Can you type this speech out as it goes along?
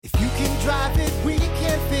drive it, we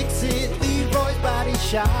can fix it. Leroy's Body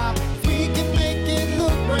Shop. We can make it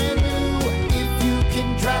look brand new. If you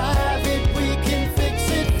can drive it, we can fix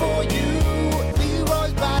it for you.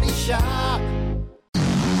 Leroy's Body Shop.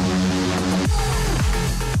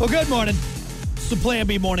 Well, good morning. It's the Plan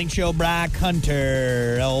B Morning Show. Brock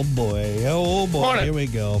Hunter. Oh, boy. Morning. Here we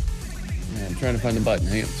go. Man, I'm trying to find the button.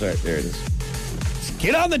 Hang on. Sorry, there it is.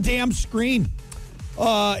 Get on the damn screen.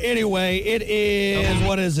 Anyway, it is,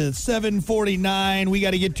 what is it, 7:49. We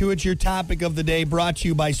got to get to it. Your topic of the day brought to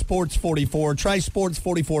you by Sports 44. Try Sports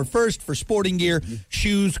 44 first for sporting gear,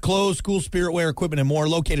 shoes, clothes, school spirit wear, equipment, and more.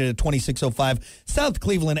 Located at 2605 South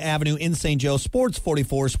Cleveland Avenue in St. Joe. Sports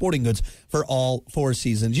 44, sporting goods for all four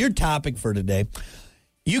seasons. Your topic for today.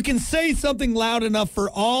 You can say something loud enough for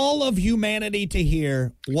all of humanity to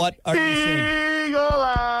hear. What are you saying?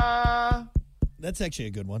 That's actually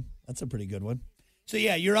a good one. That's a pretty good one. So,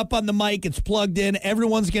 yeah, you're up on the mic. It's plugged in.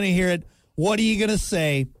 Everyone's going to hear it. What are you going to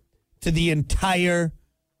say to the entire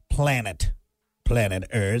planet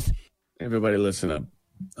Earth? Everybody listen up.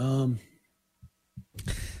 I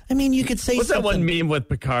mean, you could say What's something. that one meme with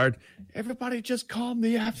Picard? Everybody just calm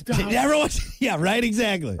the F down. Yeah, right,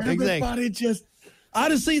 exactly. Everybody just...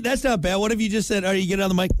 Honestly, that's not bad. What if you just said, all right, you get on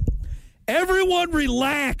the mic? Everyone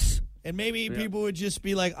relax. And maybe people would just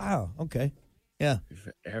be like, oh, okay. Yeah. If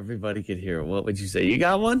everybody could hear it, what would you say? You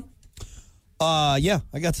got one? Yeah,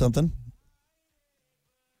 I got something.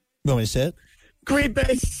 You want me to say it? Green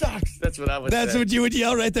Bay sucks. That's what I would say. That's what you would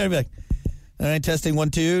yell right there. I'd be like, all right, testing 1,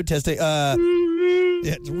 2, testing. Yeah.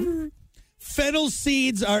 Fennel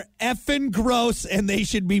seeds are effing gross, and they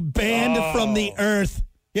should be banned from the earth.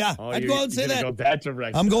 Yeah, I'd go out and say that. Go that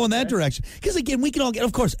direction. I'm going that direction. Because, again, we can all get,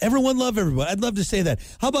 of course, everyone love everyone. I'd love to say that.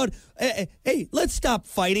 How about, hey, let's stop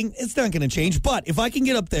fighting. It's not going to change. But if I can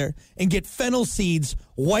get up there and get fennel seeds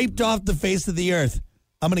wiped off the face of the earth,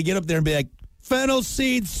 I'm going to get up there and be like, fennel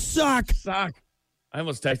seeds suck. Suck. I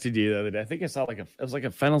almost texted you the other day. I think I saw it was like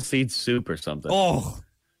a fennel seed soup or something. Oh.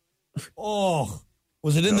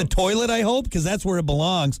 Was it in the toilet, I hope? Because that's where it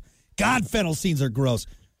belongs. God, fennel seeds are gross.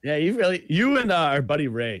 Yeah, you and our buddy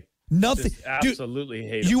Ray. Nothing. Just absolutely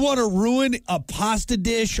hate You him. want to ruin a pasta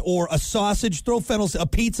dish or a sausage? A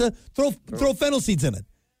pizza. Throw fennel seeds in it.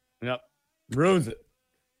 Yep, ruins it.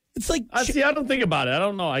 It's like I don't think about it. I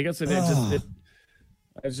don't know. I guess I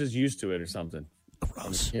was just used to it or something.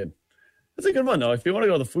 gross. Kid. That's a good one though. If you want to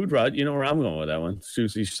go the food route, you know where I'm going with that one.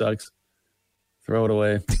 Sushi sucks. Throw it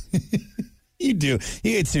away. You do.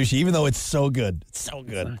 You eat sushi, even though it's so good. It's so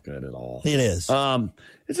good. Not good at all. It is.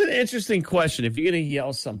 It's an interesting question. If you're going to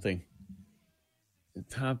yell something, the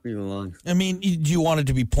top of your lungs. I mean, do you want it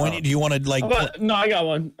to be pointed? Do you want to like? No, I got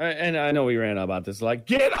one, and I know we ran about this. Like,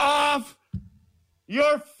 get off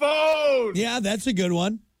your phone. Yeah, that's a good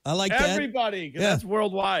one. I like that. Everybody, because that's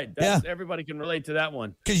worldwide. Everybody can relate to that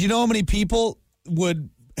one. Because you know how many people would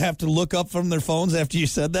have to look up from their phones after you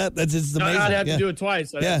said that? That's just amazing. I'd have to do it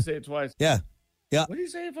twice. I'd have to say it twice. Yeah. What do you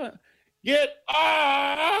say if I get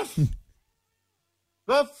off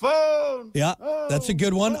the phone? Yeah, that's a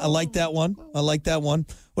good one. I like that one.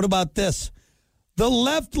 What about this? The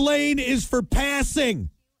left lane is for passing.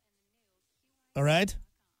 All right?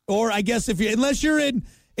 Or I guess unless you're in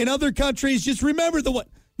other countries, just remember the one.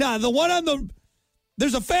 Nah, the one on the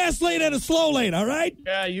there's a fast lane and a slow lane, all right?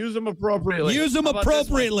 Yeah, use them appropriately. Use them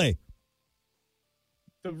appropriately.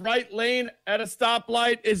 The right lane at a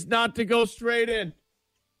stoplight is not to go straight in.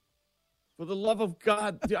 For the love of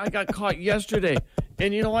God, dude, I got caught yesterday.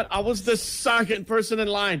 And you know what? I was the second person in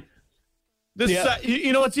line.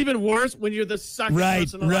 You know what's even worse? When you're the second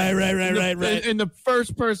person in line. Right. And the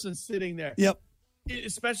first person sitting there. Yep.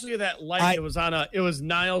 Especially that light. It was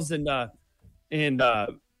Niles and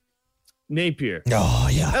Napier. Oh,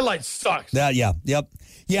 yeah. That light sucks. Yep.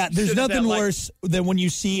 Yeah, there's nothing worse than when you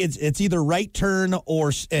see it's either right turn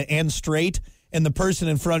and straight, and the person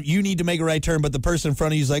in front, you need to make a right turn, but the person in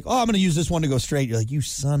front of you is like, oh, I'm going to use this one to go straight. You're like, you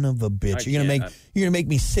son of a bitch. You're gonna make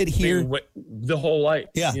me sit here. The whole light.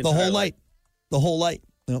 Yeah, the whole light. The whole light.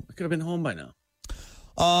 Yep. I could have been home by now.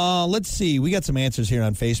 Let's see. We got some answers here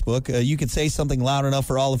on Facebook. You could say something loud enough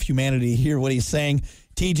for all of humanity to hear what he's saying.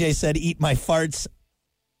 TJ said, eat my farts.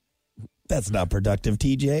 That's not productive,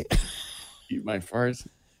 TJ. Eat my farts.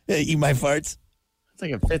 Eat my farts. It's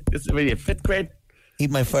like a fifth grade. Eat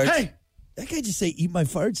my farts. Hey! That guy just say, eat my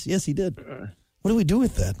farts? Yes, he did. What do we do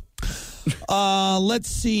with that? Let's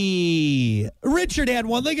see. Richard had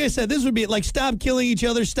one. Like I said, this would be like stop killing each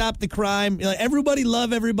other, stop the crime. Everybody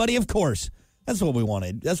love everybody, of course. That's what we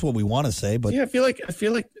wanted. That's what we want to say. But yeah, I feel like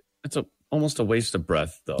it's almost a waste of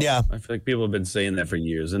breath, though. Yeah. I feel like people have been saying that for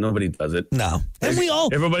years, and nobody does it. No. And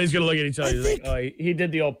Everybody's going to look at each other I like, oh, he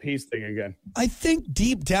did the old peace thing again. I think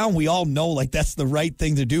deep down we all know like that's the right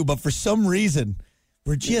thing to do, but for some reason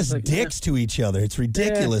we're just like, dicks to each other. It's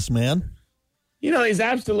ridiculous, man. You know, he's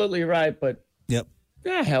absolutely right, but Yep.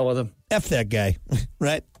 yeah, hell with him. F that guy,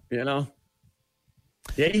 right? You know?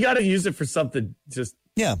 Yeah, you got to use it for something just.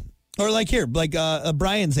 Yeah. Or like here, like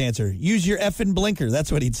Brian's answer. Use your effing blinker. That's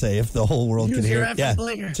what he'd say if the whole world could hear your it. effing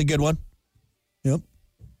blinker. It's a good one. Yep.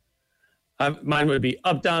 Mine would be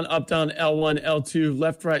up, down, L1, L2,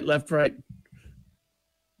 left, right.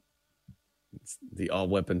 It's the all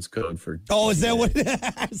weapons code for. Oh, is that what?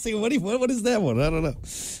 See, what is that one? I don't know.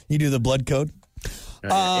 You do the blood code?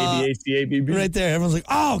 ABACABB. Right there. Everyone's like,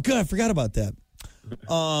 oh, good. I forgot about that.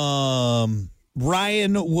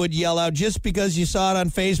 Ryan would yell out, just because you saw it on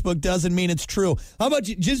Facebook doesn't mean it's true. How about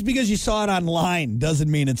just because you saw it online doesn't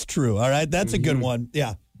mean it's true. All right. That's a good one.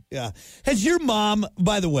 Yeah. Yeah. Has your mom,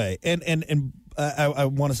 by the way, and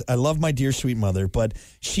I love my dear sweet mother, but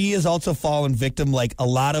she has also fallen victim like a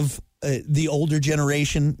lot of the older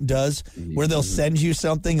generation does, where they'll send you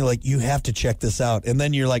something like, you have to check this out. And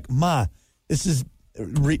then you're like, Ma, this is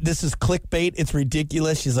clickbait. It's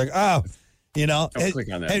ridiculous. She's like, oh. You know,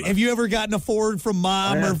 click on that, have you ever gotten a forward from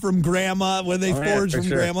mom or from grandma when they forward from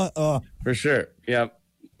grandma? Oh, for sure. Yeah.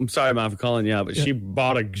 I'm sorry, Mom, for calling you out, but she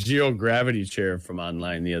bought a zero gravity chair from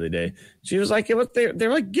online the other day. She was like,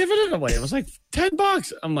 they're like giving it away. It was like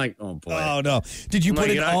 $10. I'm like, oh boy. Oh no. Did you put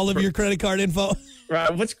in all of your credit card info?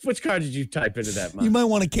 Right. Which card did you type into that, Mom? You might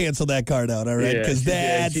want to cancel that card out, all right? Because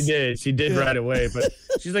she did right away. But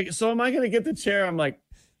she's like, so am I going to get the chair? I'm like,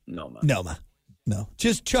 no, Mom. No, Ma. No,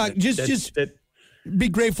 just be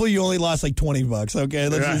grateful you only lost like $20. Okay,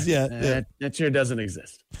 that chair doesn't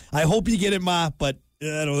exist. I hope you get it, Ma, but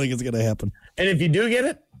I don't think it's gonna happen. And if you do get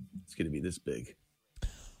it, it's gonna be this big.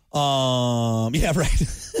 Yeah, right.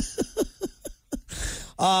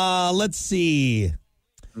 Let's see.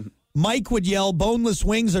 Mike would yell, "Boneless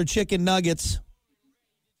wings or chicken nuggets."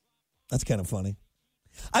 That's kind of funny.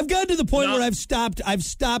 I've gotten to the point where I've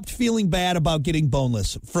stopped feeling bad about getting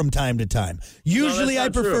boneless from time to time. Usually I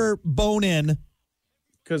prefer bone in.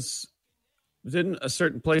 Because didn't a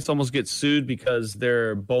certain place almost get sued because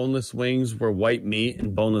their boneless wings were white meat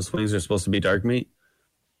and boneless wings are supposed to be dark meat?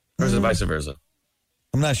 Or is it vice versa?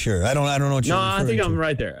 I'm not sure. I don't know what you're referring to. I think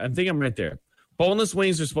I'm right there. Boneless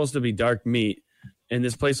wings are supposed to be dark meat. And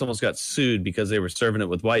this place almost got sued because they were serving it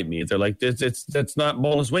with white meat. They're like, that's not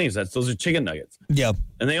boneless wings. Those are chicken nuggets. Yeah.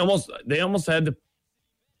 And they almost had to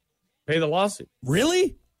pay the lawsuit.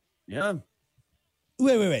 Really? Yeah.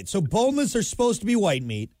 Wait. So boneless are supposed to be white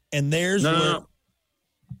meat, and there's no.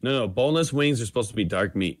 Boneless wings are supposed to be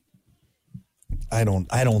dark meat. I don't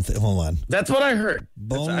hold on. That's what I heard.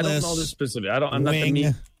 Boneless. I don't know this specific. I'm not the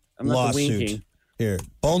meat. I'm not the wing king. Here,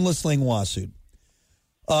 boneless wing lawsuit.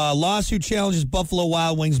 Lawsuit challenges Buffalo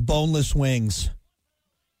Wild Wings boneless wings.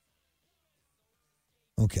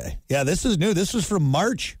 Okay. Yeah, this is new. This was from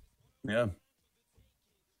March. Yeah.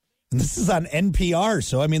 And this is on NPR.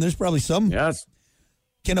 So, I mean, there's probably some. Yes.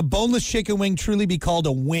 Can a boneless chicken wing truly be called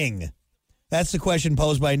a wing? That's the question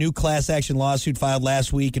posed by a new class action lawsuit filed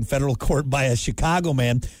last week in federal court by a Chicago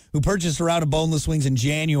man who purchased a round of boneless wings in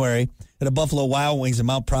January at a Buffalo Wild Wings in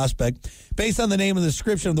Mount Prospect. Based on the name and the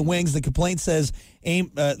description of the wings, the complainant says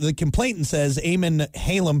Eamon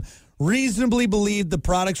Halem reasonably believed the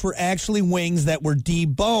products were actually wings that were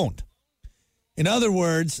deboned. In other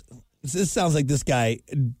words, this sounds like this guy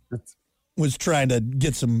was trying to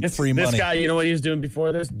get some free money. This guy, you know what he was doing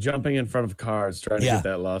before this? Jumping in front of cars trying to get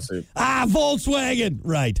that lawsuit. Volkswagen.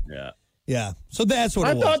 Right. Yeah. Yeah. So that's what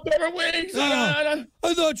it was. I thought they were wings. I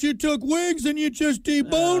thought you took wings and you just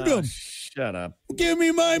deboned them. Shut up. Give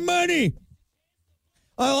me my money.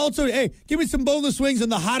 Give me some boneless wings and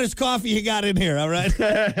the hottest coffee you got in here, all right?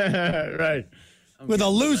 Right. With a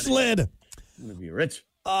loose lid. I'm going to be rich.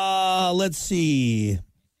 Let's see.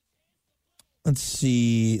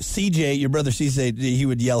 CJ, your brother CJ, he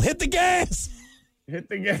would yell, "Hit the gas!" Hit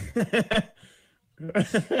the gas.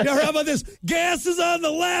 How about this? Gas is on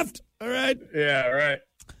the left. All right. Yeah, right.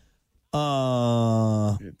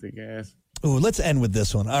 Hit the gas. Oh, let's end with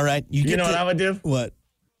this one. All right. You know what I would do? What?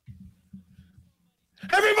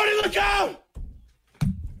 Everybody look out!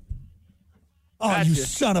 Oh, gotcha. You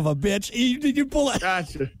son of a bitch. Did you pull it?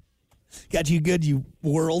 Gotcha. Got you good, you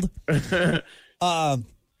world.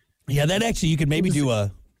 Yeah, that actually, you could maybe do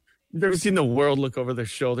a... You've ever seen the world look over their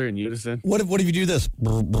shoulder in unison? What if you do this?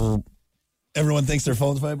 Everyone thinks their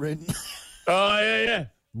phone's vibrating. Oh, yeah.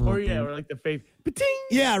 Or like the fake... Ba-ting!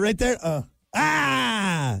 Yeah, right there.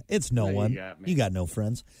 It's no one. You got no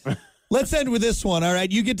friends. Let's end with this one, all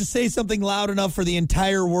right? You get to say something loud enough for the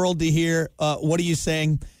entire world to hear. What are you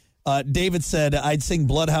saying? David said, I'd sing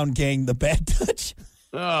Bloodhound Gang, The Bad Touch.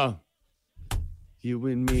 Oh. You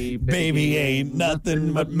and me, Baby ain't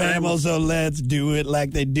nothing but mammals, so let's do it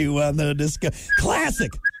like they do on the disco.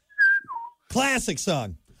 Classic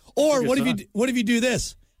song. Or what if you do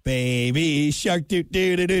this? Baby shark, do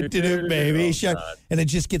baby shark. And it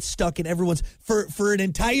just gets stuck in everyone's, for an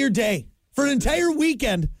entire day, for an entire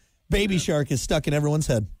weekend, Baby Shark is stuck in everyone's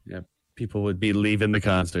head. Yeah, people would be leaving the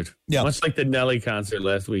concert. Yeah. Much like the Nelly concert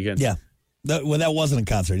last weekend. Yeah. That wasn't a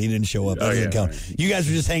concert. He didn't show up. That doesn't count. Right. You guys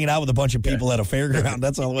were just hanging out with a bunch of people at a fairground.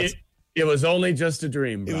 That's all it was. It was only just a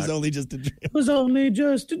dream, Brock. It was only just a dream. It was only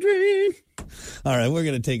just a dream. All right, we're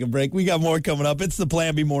going to take a break. We got more coming up. It's the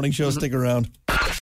Plan B Morning Show. Stick around.